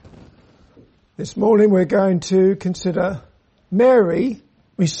This morning we're going to consider Mary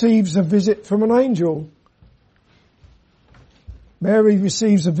receives a visit from an angel. Mary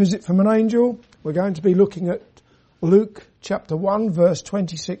receives a visit from an angel. We're going to be looking at Luke chapter 1 verse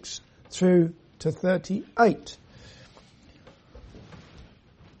 26 through to 38.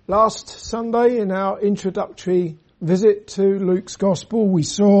 Last Sunday in our introductory visit to Luke's Gospel we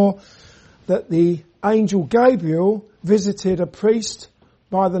saw that the angel Gabriel visited a priest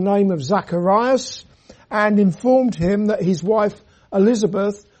by the name of Zacharias and informed him that his wife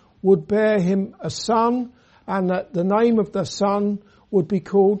Elizabeth would bear him a son and that the name of the son would be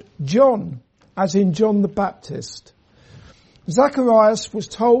called John, as in John the Baptist. Zacharias was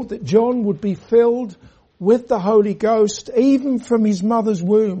told that John would be filled with the Holy Ghost even from his mother's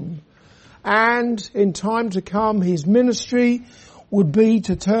womb, and in time to come his ministry would be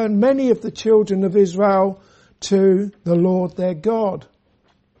to turn many of the children of Israel to the Lord their God.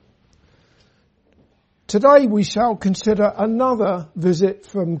 Today we shall consider another visit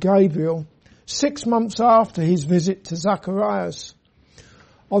from Gabriel, 6 months after his visit to Zacharias.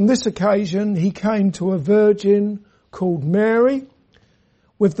 On this occasion he came to a virgin called Mary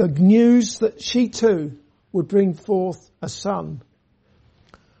with the news that she too would bring forth a son.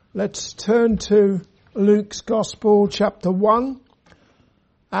 Let's turn to Luke's Gospel chapter 1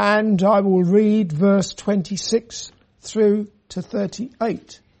 and I will read verse 26 through to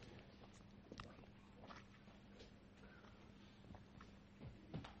 38.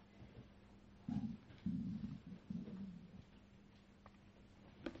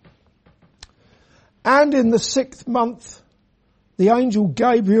 And in the 6th month, the angel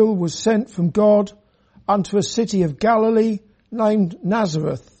Gabriel was sent from God unto a city of Galilee named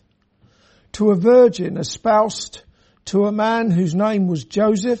Nazareth, to a virgin espoused to a man whose name was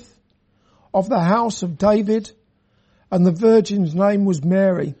Joseph, of the house of David, and the virgin's name was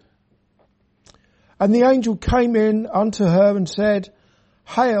Mary. And the angel came in unto her and said,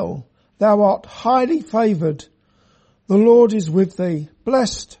 Hail, thou art highly favoured, the Lord is with thee,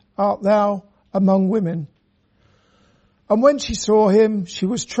 blessed art thou among women. And when she saw him, she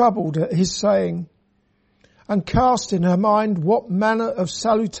was troubled at his saying, and cast in her mind what manner of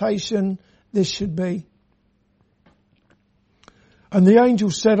salutation this should be. And the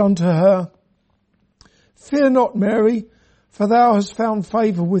angel said unto her, Fear not, Mary, for thou hast found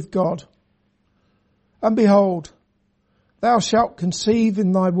favour with God. And behold, thou shalt conceive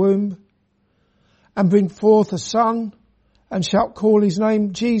in thy womb, and bring forth a son, and shalt call his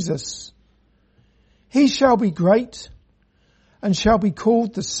name Jesus. He shall be great, and shall be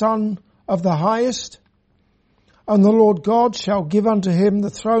called the Son of the Highest, and the Lord God shall give unto him the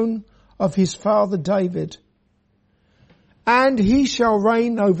throne of his father David. And he shall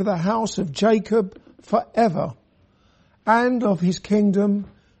reign over the house of Jacob for ever, and of his kingdom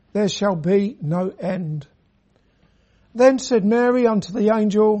there shall be no end. Then said Mary unto the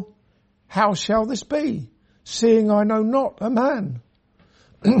angel, How shall this be, seeing I know not a man?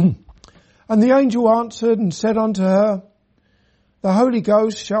 And the angel answered and said unto her, The Holy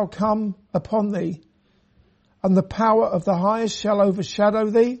Ghost shall come upon thee, and the power of the Highest shall overshadow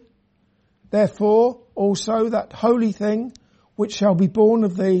thee. Therefore also that holy thing which shall be born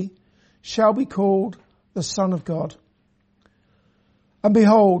of thee shall be called the Son of God. And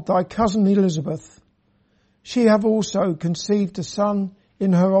behold, thy cousin Elizabeth, she have also conceived a son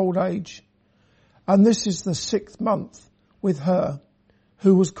in her old age, and this is the 6th month with her,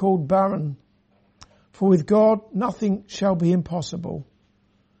 who was called barren. For with God nothing shall be impossible.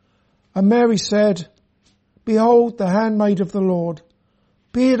 And Mary said, Behold the handmaid of the Lord,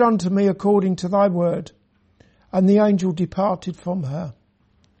 be it unto me according to thy word. And the angel departed from her.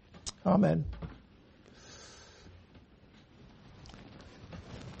 Amen.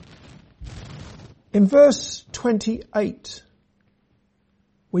 In verse 28,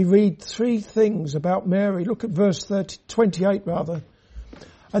 we read 3 things about Mary. Look at verse 28 rather.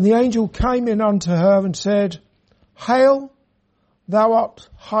 And the angel came in unto her and said, Hail, thou art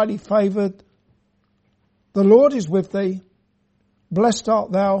highly favoured. The Lord is with thee. Blessed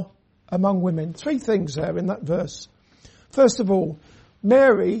art thou among women. 3 things there in that verse. First of all,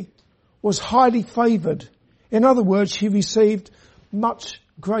 Mary was highly favoured. In other words, she received much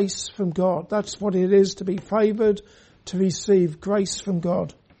grace from God. That's what it is to be favoured, to receive grace from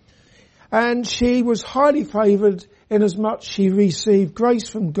God. And she was highly favoured inasmuch she received grace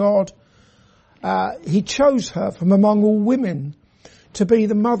from God. He chose her from among all women to be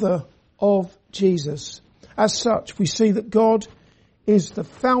the mother of Jesus. As such, we see that God is the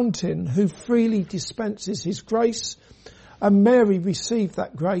fountain who freely dispenses his grace, and Mary received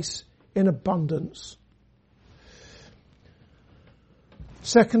that grace in abundance.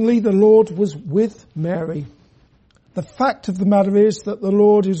 Secondly, the Lord was with Mary. The fact of the matter is that the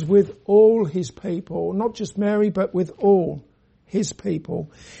Lord is with all his people, not just Mary, but with all his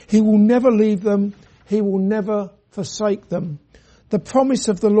people. He will never leave them. He will never forsake them. The promise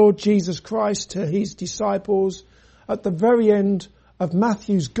of the Lord Jesus Christ to his disciples at the very end of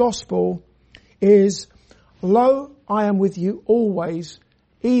Matthew's Gospel is, "Lo, I am with you always,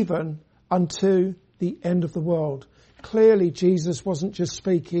 even unto the end of the world." Clearly, Jesus wasn't just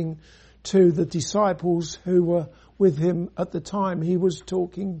speaking to the disciples who were with him at the time. He was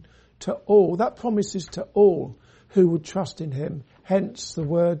talking to all. That promise is to all who would trust in him. Hence the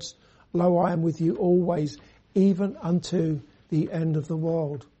words, "Lo, I am with you always, even unto the end of the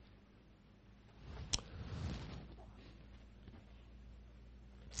world."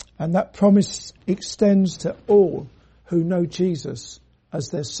 And that promise extends to all who know Jesus as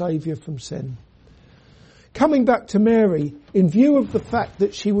their Saviour from sin. Coming back to Mary, in view of the fact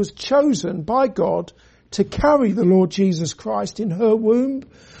that she was chosen by God to carry the Lord Jesus Christ in her womb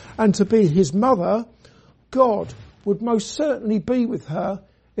and to be his mother, God would most certainly be with her.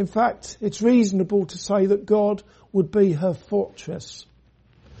 In fact, it's reasonable to say that God would be her fortress.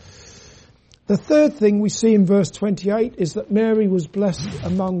 The third thing we see in verse 28 is that Mary was blessed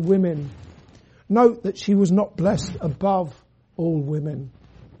among women. Note that she was not blessed above all women.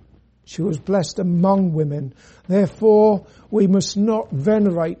 She was blessed among women. Therefore, we must not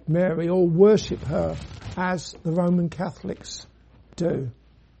venerate Mary or worship her as the Roman Catholics do.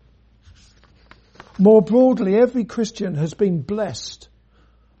 More broadly, every Christian has been blessed.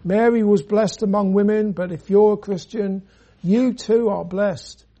 Mary was blessed among women, but if you're a Christian, you too are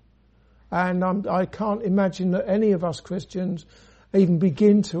blessed. And I can't imagine that any of us Christians even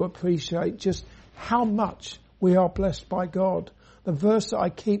begin to appreciate just how much we are blessed by God. The verse that I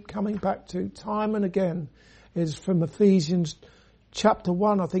keep coming back to time and again is from Ephesians chapter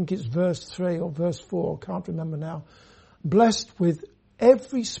 1, I think it's verse 3 or verse 4, I can't remember now. Blessed with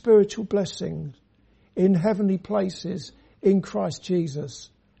every spiritual blessing in heavenly places in Christ Jesus.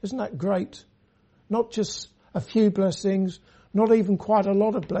 Isn't that great? Not just a few blessings, not even quite a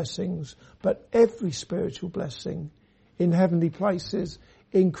lot of blessings, but every spiritual blessing in heavenly places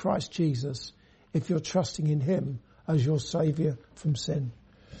in Christ Jesus, if you're trusting in him as your Saviour from sin.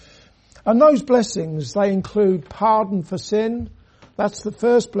 And those blessings, they include pardon for sin. That's the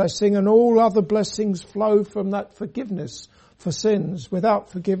first blessing, and all other blessings flow from that forgiveness for sins.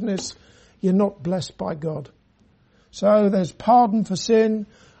 Without forgiveness, you're not blessed by God. So there's pardon for sin,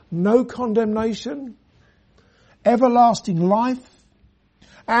 no condemnation, everlasting life,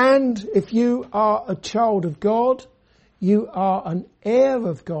 and if you are a child of God, you are an heir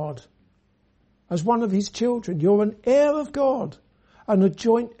of God. As one of his children, you're an heir of God and a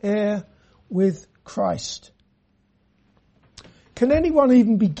joint heir with Christ. Can anyone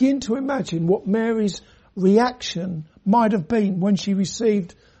even begin to imagine what Mary's reaction might have been when she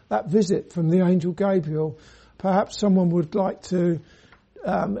received that visit from the angel Gabriel? Perhaps someone would like to,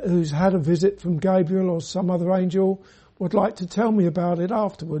 who's had a visit from Gabriel or some other angel, would like to tell me about it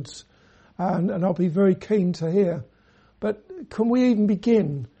afterwards. And I'll be very keen to hear. But can we even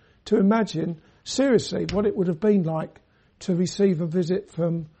begin to imagine seriously what it would have been like to receive a visit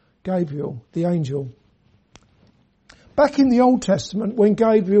from Gabriel, the angel? Back in the Old Testament, when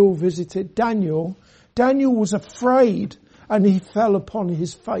Gabriel visited Daniel, Daniel was afraid and he fell upon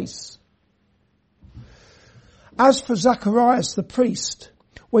his face. As for Zacharias the priest,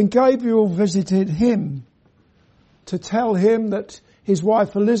 when Gabriel visited him to tell him that his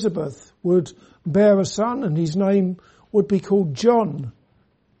wife Elizabeth would bear a son and his name would be called John,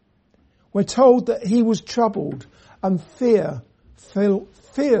 we're told that he was troubled and fear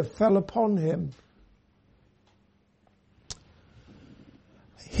fell upon him.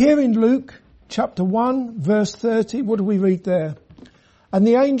 Here in Luke chapter 1 verse 30, what do we read there? And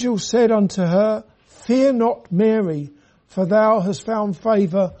the angel said unto her, Fear not, Mary, for thou hast found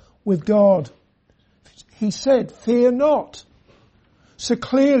favour with God. He said, fear not. So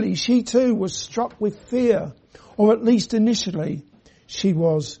clearly she too was struck with fear, or at least initially she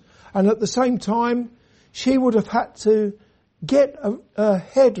was. And at the same time, she would have had to get her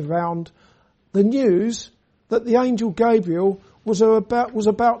head around the news that the angel Gabriel was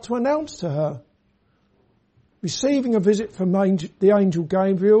about to announce to her. Receiving a visit from the angel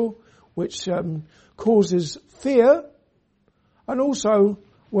Gabriel, which causes fear, and also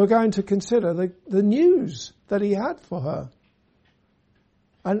we're going to consider the news that he had for her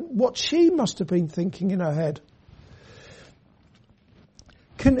and what she must have been thinking in her head.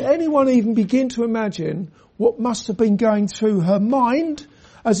 Can anyone even begin to imagine what must have been going through her mind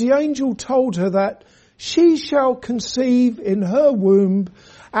as the angel told her that She shall conceive in her womb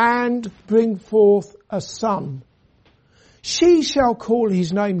and bring forth a son. She shall call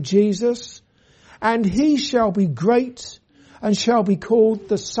his name Jesus, and he shall be great and shall be called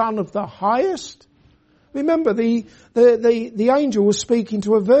the Son of the Highest. Remember, the angel was speaking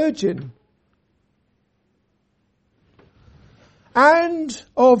to a virgin. And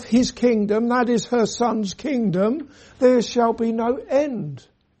of his kingdom, that is her son's kingdom, there shall be no end.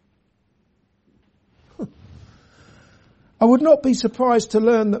 I would not be surprised to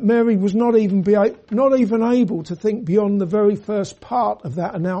learn that Mary was not even able to think beyond the very first part of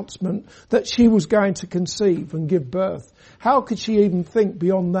that announcement that she was going to conceive and give birth. How could she even think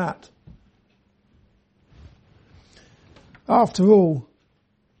beyond that? After all,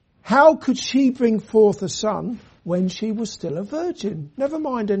 how could she bring forth a son when she was still a virgin? Never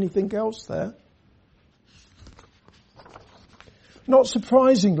mind anything else there. Not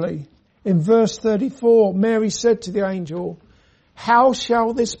surprisingly, in verse 34, Mary said to the angel, "How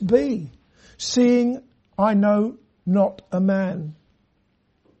shall this be, seeing I know not a man?"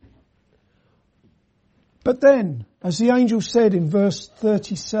 But then, as the angel said in verse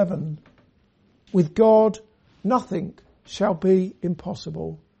 37, with God nothing shall be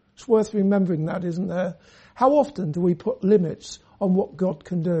impossible. It's worth remembering that, isn't there? How often do we put limits on what God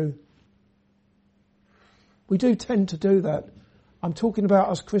can do? We do tend to do that. I'm talking about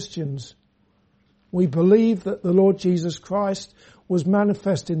us Christians. We believe that the Lord Jesus Christ was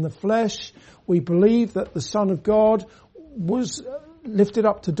manifest in the flesh. We believe that the Son of God was lifted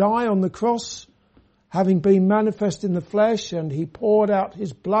up to die on the cross, having been manifest in the flesh, and he poured out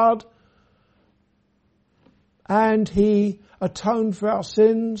his blood, and he atoned for our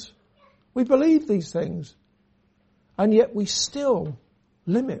sins. We believe these things, and yet we still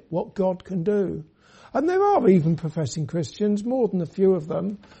limit what God can do. And there are even professing Christians, more than a few of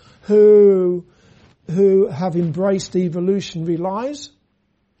them, who have embraced evolutionary lies.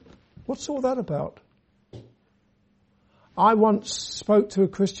 What's all that about? I once spoke to a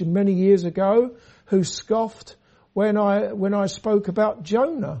Christian many years ago who scoffed when I spoke about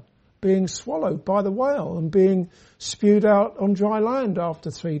Jonah being swallowed by the whale and being spewed out on dry land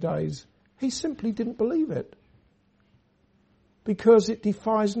after 3 days. He simply didn't believe it because it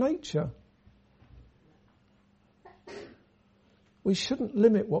defies nature. We shouldn't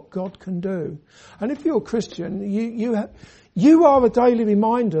limit what God can do. And if you're a Christian, you are a daily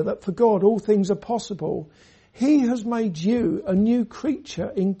reminder that for God all things are possible. He has made you a new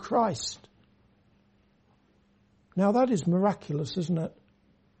creature in Christ. Now that is miraculous, isn't it?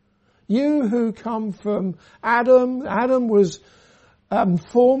 You who come from Adam was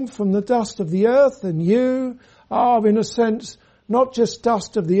formed from the dust of the earth, and you are in a sense not just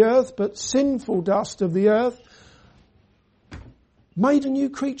dust of the earth, but sinful dust of the earth, made a new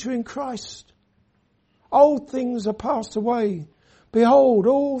creature in Christ. Old things are passed away. Behold,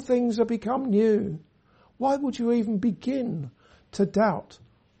 all things are become new. Why would you even begin to doubt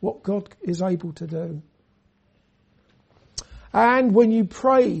what God is able to do? And when you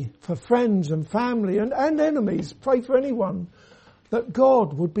pray for friends and family and enemies, pray for anyone, that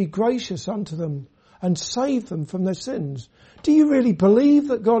God would be gracious unto them and save them from their sins. Do you really believe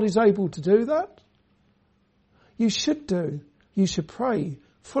that God is able to do that? You should do. You should pray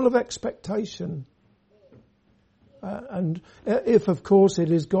full of expectation. And if, of course,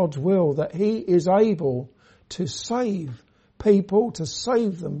 it is God's will that he is able to save people, to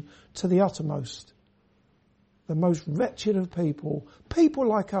save them to the uttermost. The most wretched of people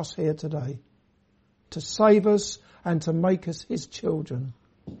like us here today, to save us and to make us his children,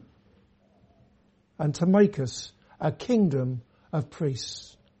 and to make us a kingdom of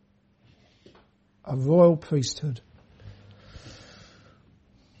priests, a royal priesthood.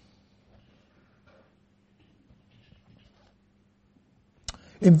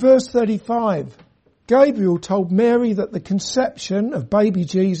 In verse 35, Gabriel told Mary that the conception of baby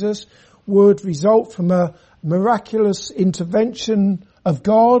Jesus would result from a miraculous intervention of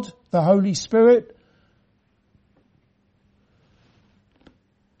God, the Holy Spirit.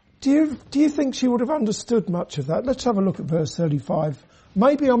 Do you think she would have understood much of that? Let's have a look at verse 35.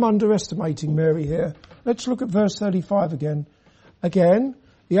 Maybe I'm underestimating Mary here. Let's look at verse 35 again. Again,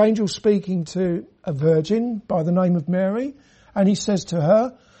 the angel speaking to a virgin by the name of Mary, and he says to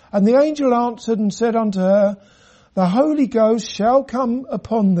her, "And the angel answered and said unto her, The Holy Ghost shall come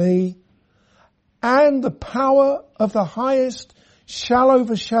upon thee, and the power of the highest shall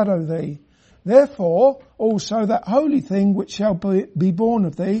overshadow thee. Therefore also that holy thing which shall be born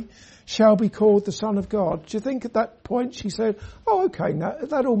of thee shall be called the Son of God." Do you think at that point she said, "Oh, okay, now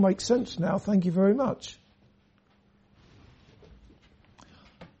that all makes sense now, thank you very much"?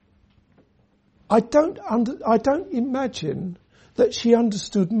 I don't imagine that she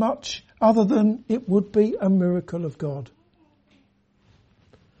understood much other than it would be a miracle of God.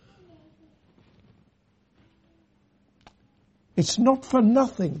 It's not for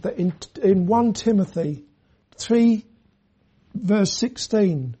nothing that in 1 Timothy 3 verse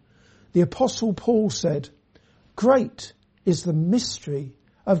 16, the Apostle Paul said, "Great is the mystery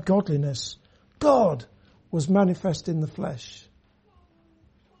of godliness. God was manifest in the flesh."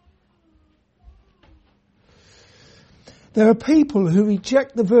 There are people who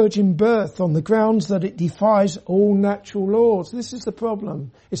reject the virgin birth on the grounds that it defies all natural laws. This is the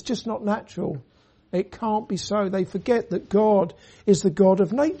problem. It's just not natural. It can't be so. They forget that God is the God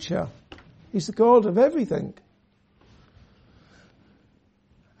of nature. He's the God of everything.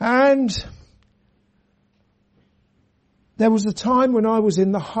 And there was a time when I was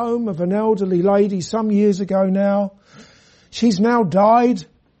in the home of an elderly lady some years ago now. She's now died.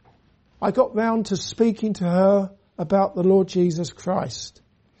 I got round to speaking to her about the Lord Jesus Christ.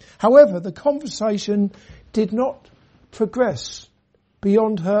 However, the conversation did not progress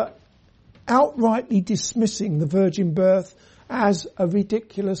beyond her outrightly dismissing the virgin birth as a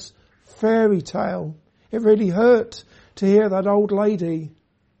ridiculous fairy tale. It really hurt to hear that old lady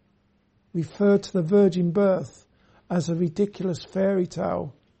refer to the virgin birth as a ridiculous fairy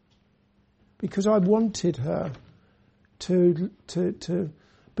tale, because I wanted her to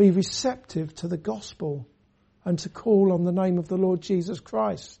be receptive to the gospel and to call on the name of the Lord Jesus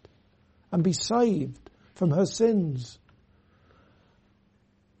Christ and be saved from her sins,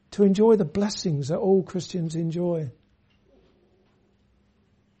 to enjoy the blessings that all Christians enjoy,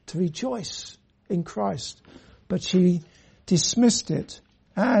 to rejoice in Christ. But she dismissed it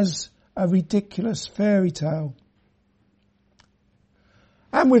as a ridiculous fairy tale.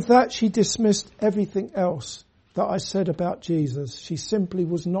 And with that, she dismissed everything else that I said about Jesus. She simply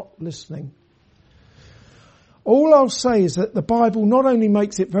was not listening. All I'll say is that the Bible not only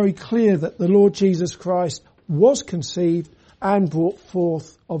makes it very clear that the Lord Jesus Christ was conceived and brought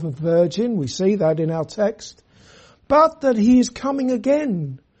forth of a virgin, we see that in our text, but that he is coming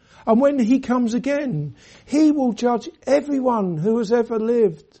again. And when he comes again, he will judge everyone who has ever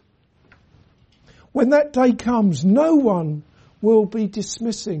lived. When that day comes, no one will be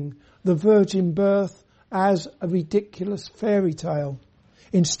dismissing the virgin birth as a ridiculous fairy tale.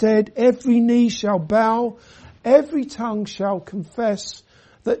 Instead, every knee shall bow, every tongue shall confess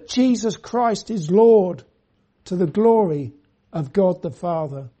that Jesus Christ is Lord, to the glory of God the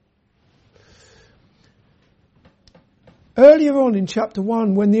Father. Earlier on in chapter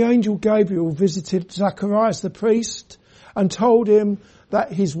 1, when the angel Gabriel visited Zacharias the priest and told him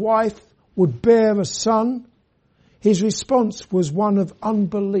that his wife would bear a son, his response was one of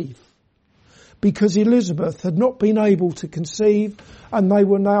unbelief, because Elizabeth had not been able to conceive and they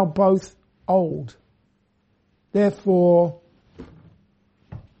were now both old. Therefore,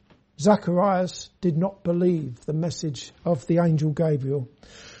 Zacharias did not believe the message of the angel Gabriel.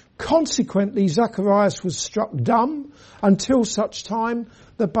 Consequently, Zacharias was struck dumb until such time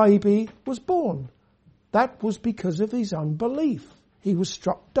the baby was born. That was because of his unbelief. He was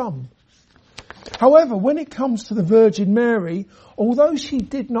struck dumb. However, when it comes to the Virgin Mary, although she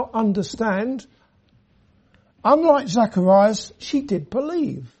did not understand, unlike Zacharias, she did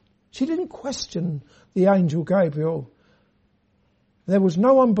believe. She didn't question the angel Gabriel. There was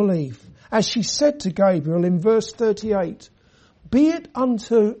no unbelief. As she said to Gabriel in verse 38, "Be it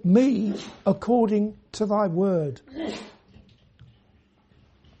unto me according to thy word."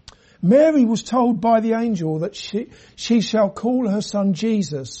 Mary was told by the angel that she shall call her son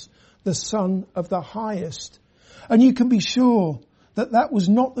Jesus, the Son of the Highest. And you can be sure that that was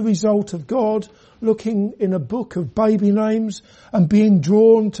not the result of God looking in a book of baby names and being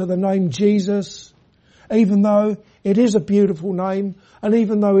drawn to the name Jesus, even though it is a beautiful name and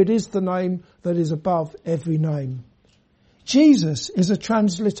even though it is the name that is above every name. Jesus is a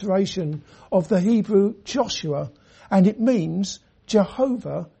transliteration of the Hebrew Joshua, and it means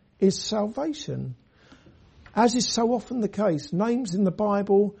Jehovah is salvation. As is so often the case, names in the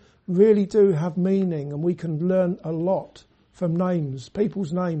Bible really do have meaning, and we can learn a lot from names,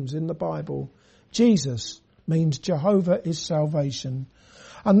 people's names in the Bible. Jesus means Jehovah is salvation.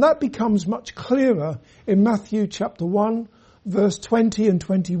 And that becomes much clearer in Matthew chapter 1, verse 20 and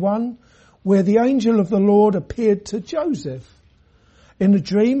 21, where the angel of the Lord appeared to Joseph in a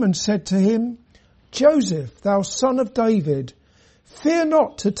dream and said to him, "Joseph, thou son of David, fear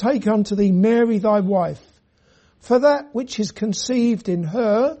not to take unto thee Mary thy wife, for that which is conceived in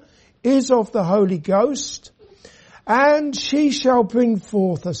her is of the Holy Ghost, and she shall bring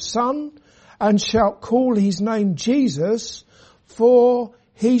forth a son, and shall call his name Jesus, for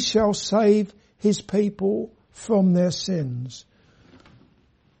he shall save his people from their sins.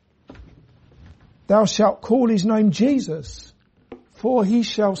 Thou shalt call his name Jesus, for he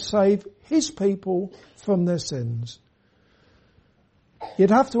shall save his people from their sins.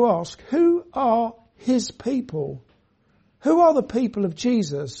 You'd have to ask, who are his people? Who are the people of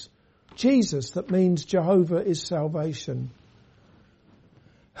Jesus? Jesus, that means Jehovah is salvation.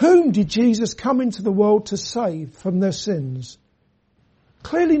 Whom did Jesus come into the world to save from their sins?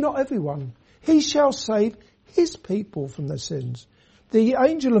 Clearly not everyone. He shall save his people from their sins. The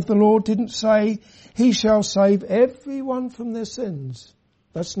angel of the Lord didn't say he shall save everyone from their sins.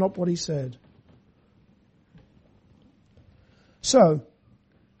 That's not what he said. So,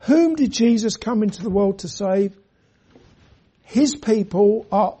 whom did Jesus come into the world to save? His people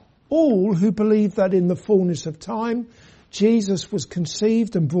are all who believe that in the fullness of time, Jesus was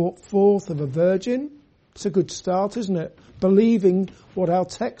conceived and brought forth of a virgin. It's a good start, isn't it? Believing what our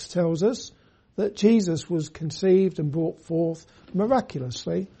text tells us, that Jesus was conceived and brought forth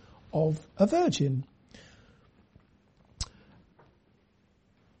miraculously of a virgin.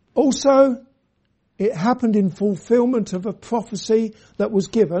 Also, it happened in fulfillment of a prophecy that was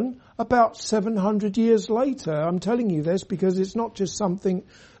given about 700 years later. I'm telling you this because it's not just something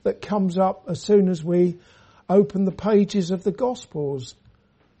that comes up as soon as we open the pages of the Gospels.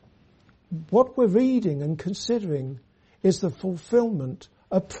 What we're reading and considering is the fulfillment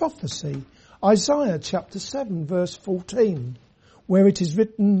of prophecy. Isaiah chapter 7 verse 14, where it is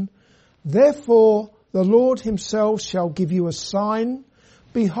written, Therefore the Lord himself shall give you a sign.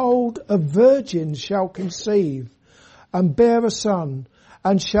 Behold, a virgin shall conceive and bear a son,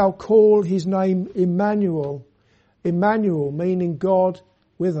 and shall call his name Emmanuel. Emmanuel meaning God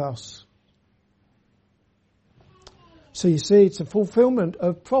with us. So you see, it's a fulfillment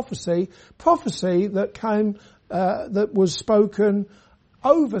of prophecy that came, that was spoken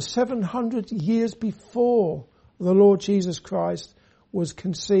over 700 years before the Lord Jesus Christ was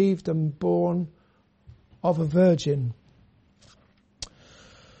conceived and born of a virgin.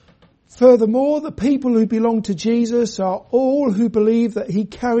 Furthermore, the people who belong to Jesus are all who believe that he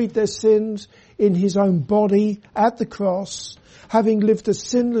carried their sins in his own body at the cross, having lived a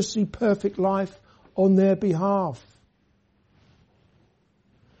sinlessly perfect life on their behalf.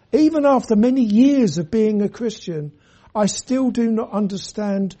 Even after many years of being a Christian, I still do not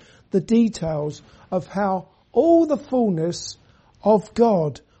understand the details of how all the fullness of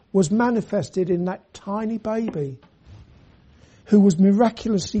God was manifested in that tiny baby who was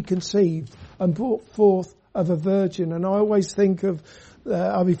miraculously conceived and brought forth of a virgin. And I always think of,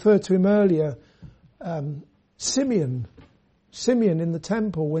 I referred to him earlier, Simeon in the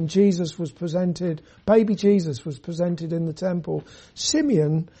temple when Jesus was presented, baby Jesus was presented in the temple.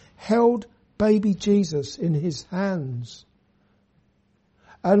 Simeon held baby Jesus in his hands.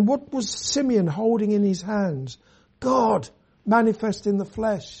 And what was Simeon holding in his hands? God manifest in the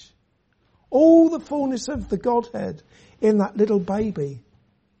flesh. All the fullness of the Godhead in that little baby.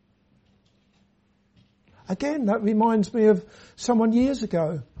 Again, that reminds me of someone years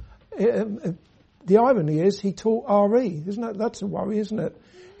ago. The irony is he taught RE, isn't it? That's a worry, isn't it?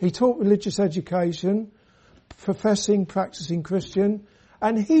 He taught religious education, practicing Christian,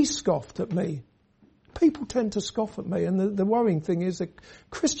 and he scoffed at me. People tend to scoff at me, and the worrying thing is that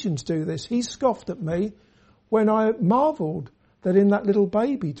Christians do this. He scoffed at me when I marvelled that in that little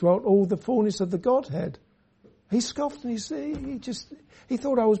baby dwelt all the fullness of the Godhead. He scoffed and he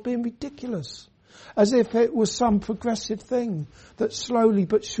thought I was being ridiculous. As if it was some progressive thing that slowly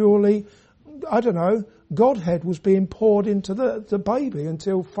but surely, I don't know, Godhead was being poured into the baby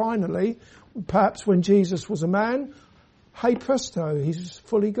until finally, perhaps when Jesus was a man, hey presto, he's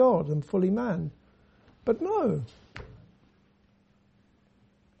fully God and fully man. But no.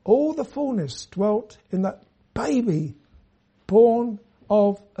 All the fullness dwelt in that baby born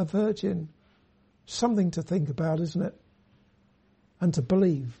of a virgin. Something to think about, isn't it? And to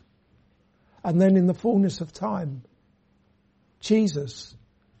believe. And then in the fullness of time, Jesus,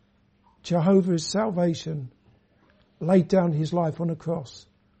 Jehovah's salvation, laid down his life on a cross.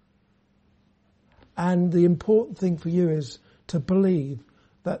 And the important thing for you is to believe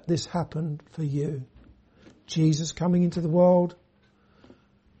that this happened for you. Jesus coming into the world,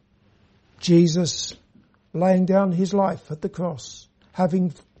 Jesus laying down his life at the cross,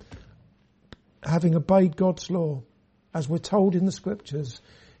 having obeyed God's law, as we're told in the scriptures,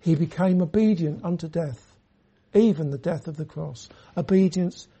 he became obedient unto death, even the death of the cross.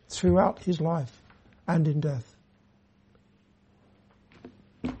 Obedience throughout his life and in death.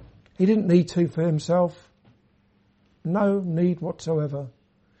 He didn't need to for himself. No need whatsoever.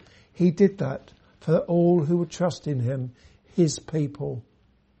 He did that for all who would trust in him, his people.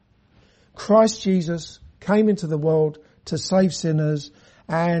 Christ Jesus came into the world to save sinners,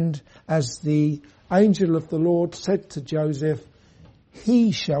 and as the angel of the Lord said to Joseph,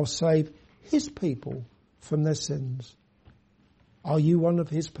 he shall save his people from their sins. Are you one of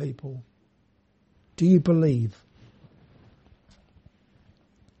his people? Do you believe?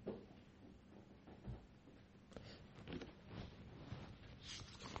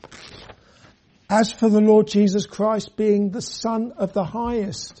 As for the Lord Jesus Christ being the Son of the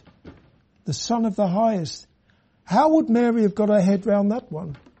Highest, the Son of the Highest, how would Mary have got her head round that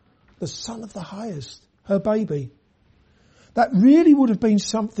one? The Son of the Highest, her baby. That really would have been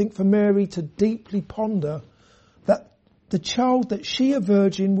something for Mary to deeply ponder, that the child that she, a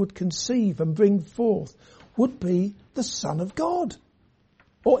virgin, would conceive and bring forth would be the Son of God,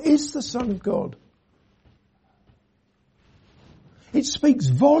 or is the Son of God. It speaks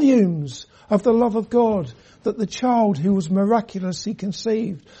volumes of the love of God that the child who was miraculously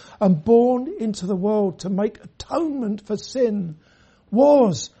conceived and born into the world to make atonement for sin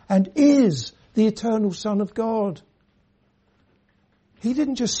was and is the eternal Son of God. He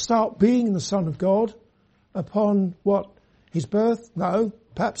didn't just start being the Son of God upon what? His birth? No.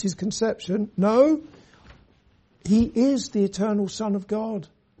 Perhaps his conception? No. He is the eternal Son of God,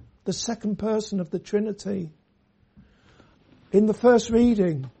 the second person of the Trinity. In the first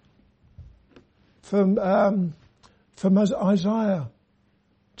reading from Isaiah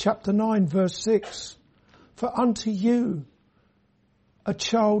chapter 9 verse 6, for unto you a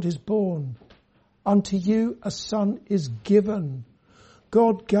child is born, unto you a son is given.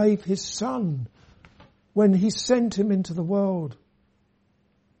 God gave his Son when he sent him into the world.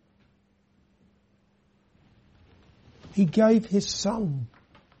 He gave his Son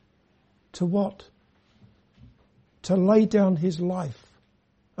to what? To lay down his life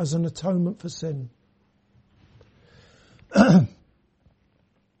as an atonement for sin.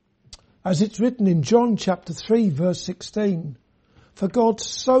 As it's written in John chapter 3 verse 16, for God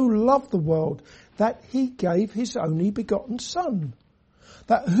so loved the world that he gave his only begotten Son,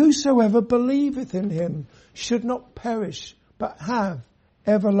 that whosoever believeth in him should not perish, but have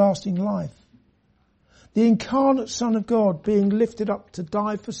everlasting life. The incarnate Son of God being lifted up to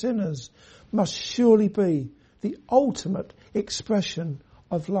die for sinners must surely be the ultimate expression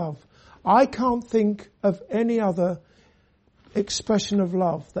of love. I can't think of any other expression of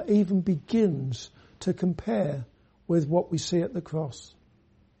love that even begins to compare with what we see at the cross.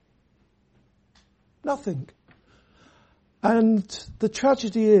 Nothing. And the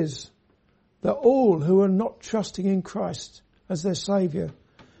tragedy is that all who are not trusting in Christ as their Saviour,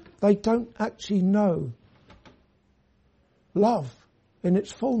 they don't actually know love in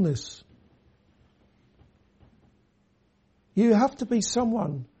its fullness. You have to be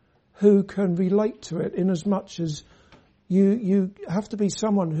someone who can relate to it in as much as you have to be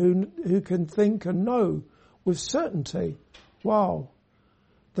someone who can think and know with certainty, wow,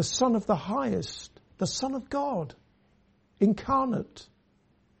 the Son of the Highest, the Son of God, incarnate,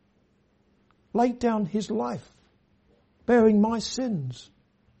 laid down his life, bearing my sins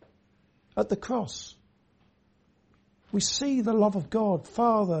at the cross. We see the love of God,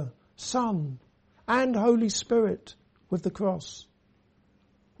 Father, Son, and Holy Spirit with the cross.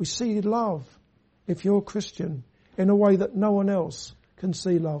 We see love, if you're a Christian, in a way that no one else can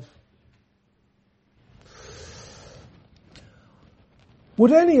see love.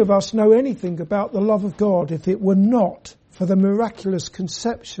 Would any of us know anything about the love of God if it were not for the miraculous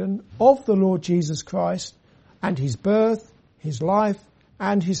conception of the Lord Jesus Christ and his birth, his life,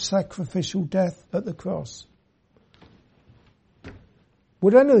 and his sacrificial death at the cross?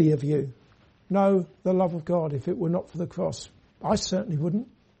 Would any of you know the love of God if it were not for the cross? I certainly wouldn't.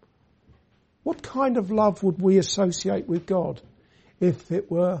 What kind of love would we associate with God if it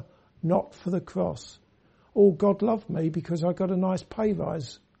were not for the cross? Oh, God loved me because I got a nice pay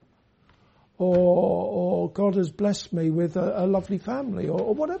rise. Or God has blessed me with a lovely family,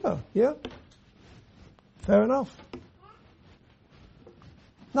 or whatever, yeah? Fair enough.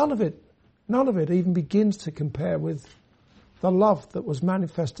 None of it even begins to compare with the love that was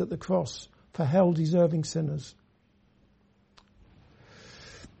manifest at the cross for hell-deserving sinners.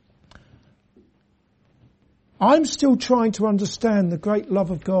 I'm still trying to understand the great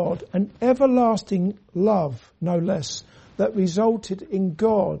love of God, an everlasting love, no less, that resulted in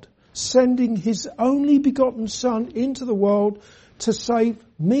God sending his only begotten Son into the world to save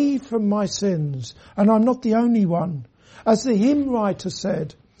me from my sins. And I'm not the only one. As the hymn writer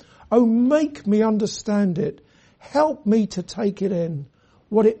said, oh, make me understand it. Help me to take it in,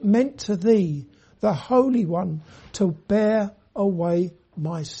 what it meant to thee, the Holy One, to bear away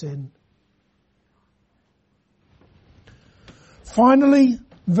my sin. Finally,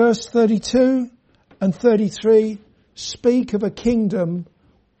 Verse 32 and 33 speak of a kingdom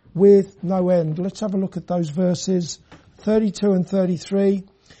with no end. Let's have a look at those verses. 32 and 33.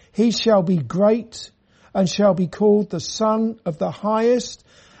 He shall be great and shall be called the Son of the Highest,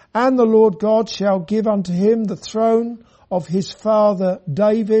 and the Lord God shall give unto him the throne of his father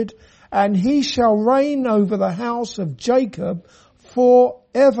David, and he shall reign over the house of Jacob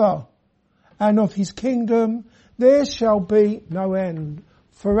forever, and of his kingdom there shall be no end.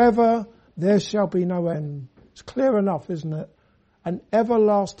 Forever there shall be no end. It's clear enough, isn't it? An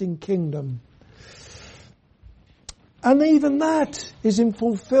everlasting kingdom. And even that is in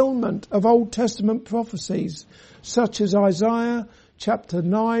fulfillment of Old Testament prophecies, such as Isaiah chapter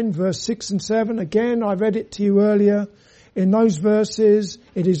 9, verse 6 and 7. Again, I read it to you earlier. In those verses,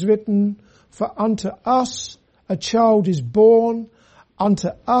 it is written, "For unto us a child is born, unto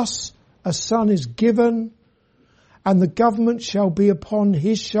us a son is given, and the government shall be upon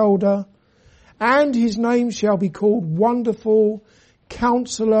his shoulder, and his name shall be called Wonderful,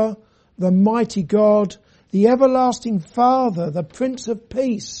 Counselor, the Mighty God, the Everlasting Father, the Prince of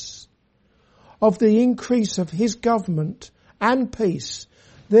Peace. Of the increase of his government and peace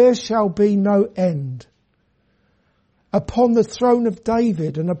there shall be no end. Upon the throne of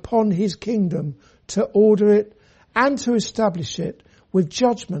David and upon his kingdom, to order it and to establish it with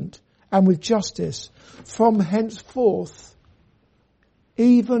judgment and with justice from henceforth,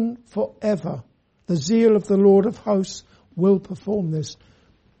 even forever. The zeal of the Lord of hosts will perform this."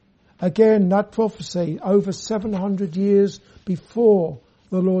 Again, that prophecy over 700 years before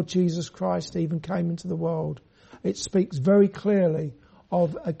the Lord Jesus Christ even came into the world. It speaks very clearly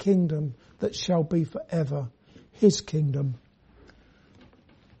of a kingdom that shall be forever, his kingdom.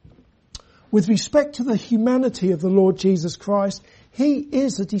 With respect to the humanity of the Lord Jesus Christ, he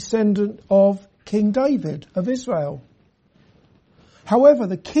is a descendant of King David of Israel. However,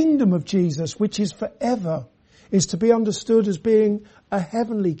 the kingdom of Jesus, which is forever, is to be understood as being a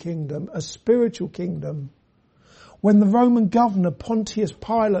heavenly kingdom, a spiritual kingdom. When the Roman governor Pontius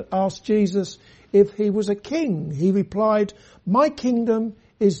Pilate asked Jesus if he was a king, he replied, "My kingdom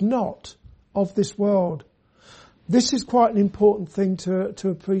is not of this world." This is quite an important thing to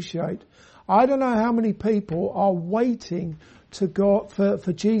appreciate. I don't know how many people are waiting to God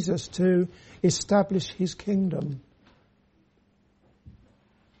for Jesus to establish his kingdom.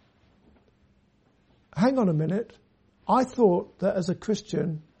 Hang on a minute. I thought that as a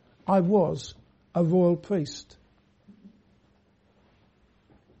Christian, I was a royal priest.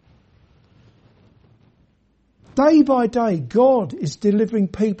 Day by day, God is delivering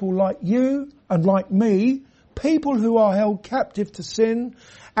people like you and like me, people who are held captive to sin,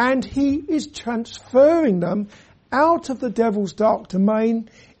 and he is transferring them out of the devil's dark domain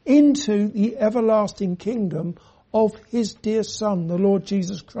into the everlasting kingdom of his dear Son, the Lord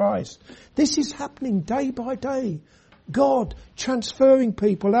Jesus Christ. This is happening day by day. God transferring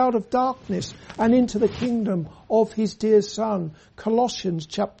people out of darkness and into the kingdom of his dear Son. Colossians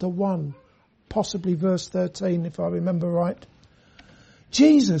chapter 1, possibly verse 13 if I remember right.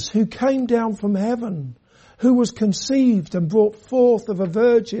 Jesus, who came down from heaven, who was conceived and brought forth of a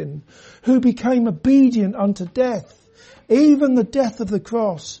virgin, who became obedient unto death, even the death of the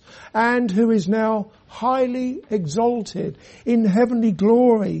cross, and who is now highly exalted in heavenly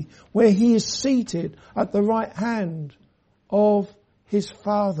glory, where he is seated at the right hand of his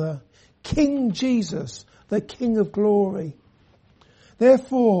Father. King Jesus, the King of glory.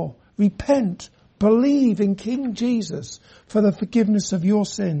 Therefore, repent, believe in King Jesus for the forgiveness of your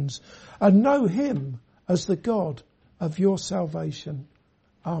sins, and know him as the God of your salvation.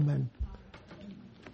 Amen.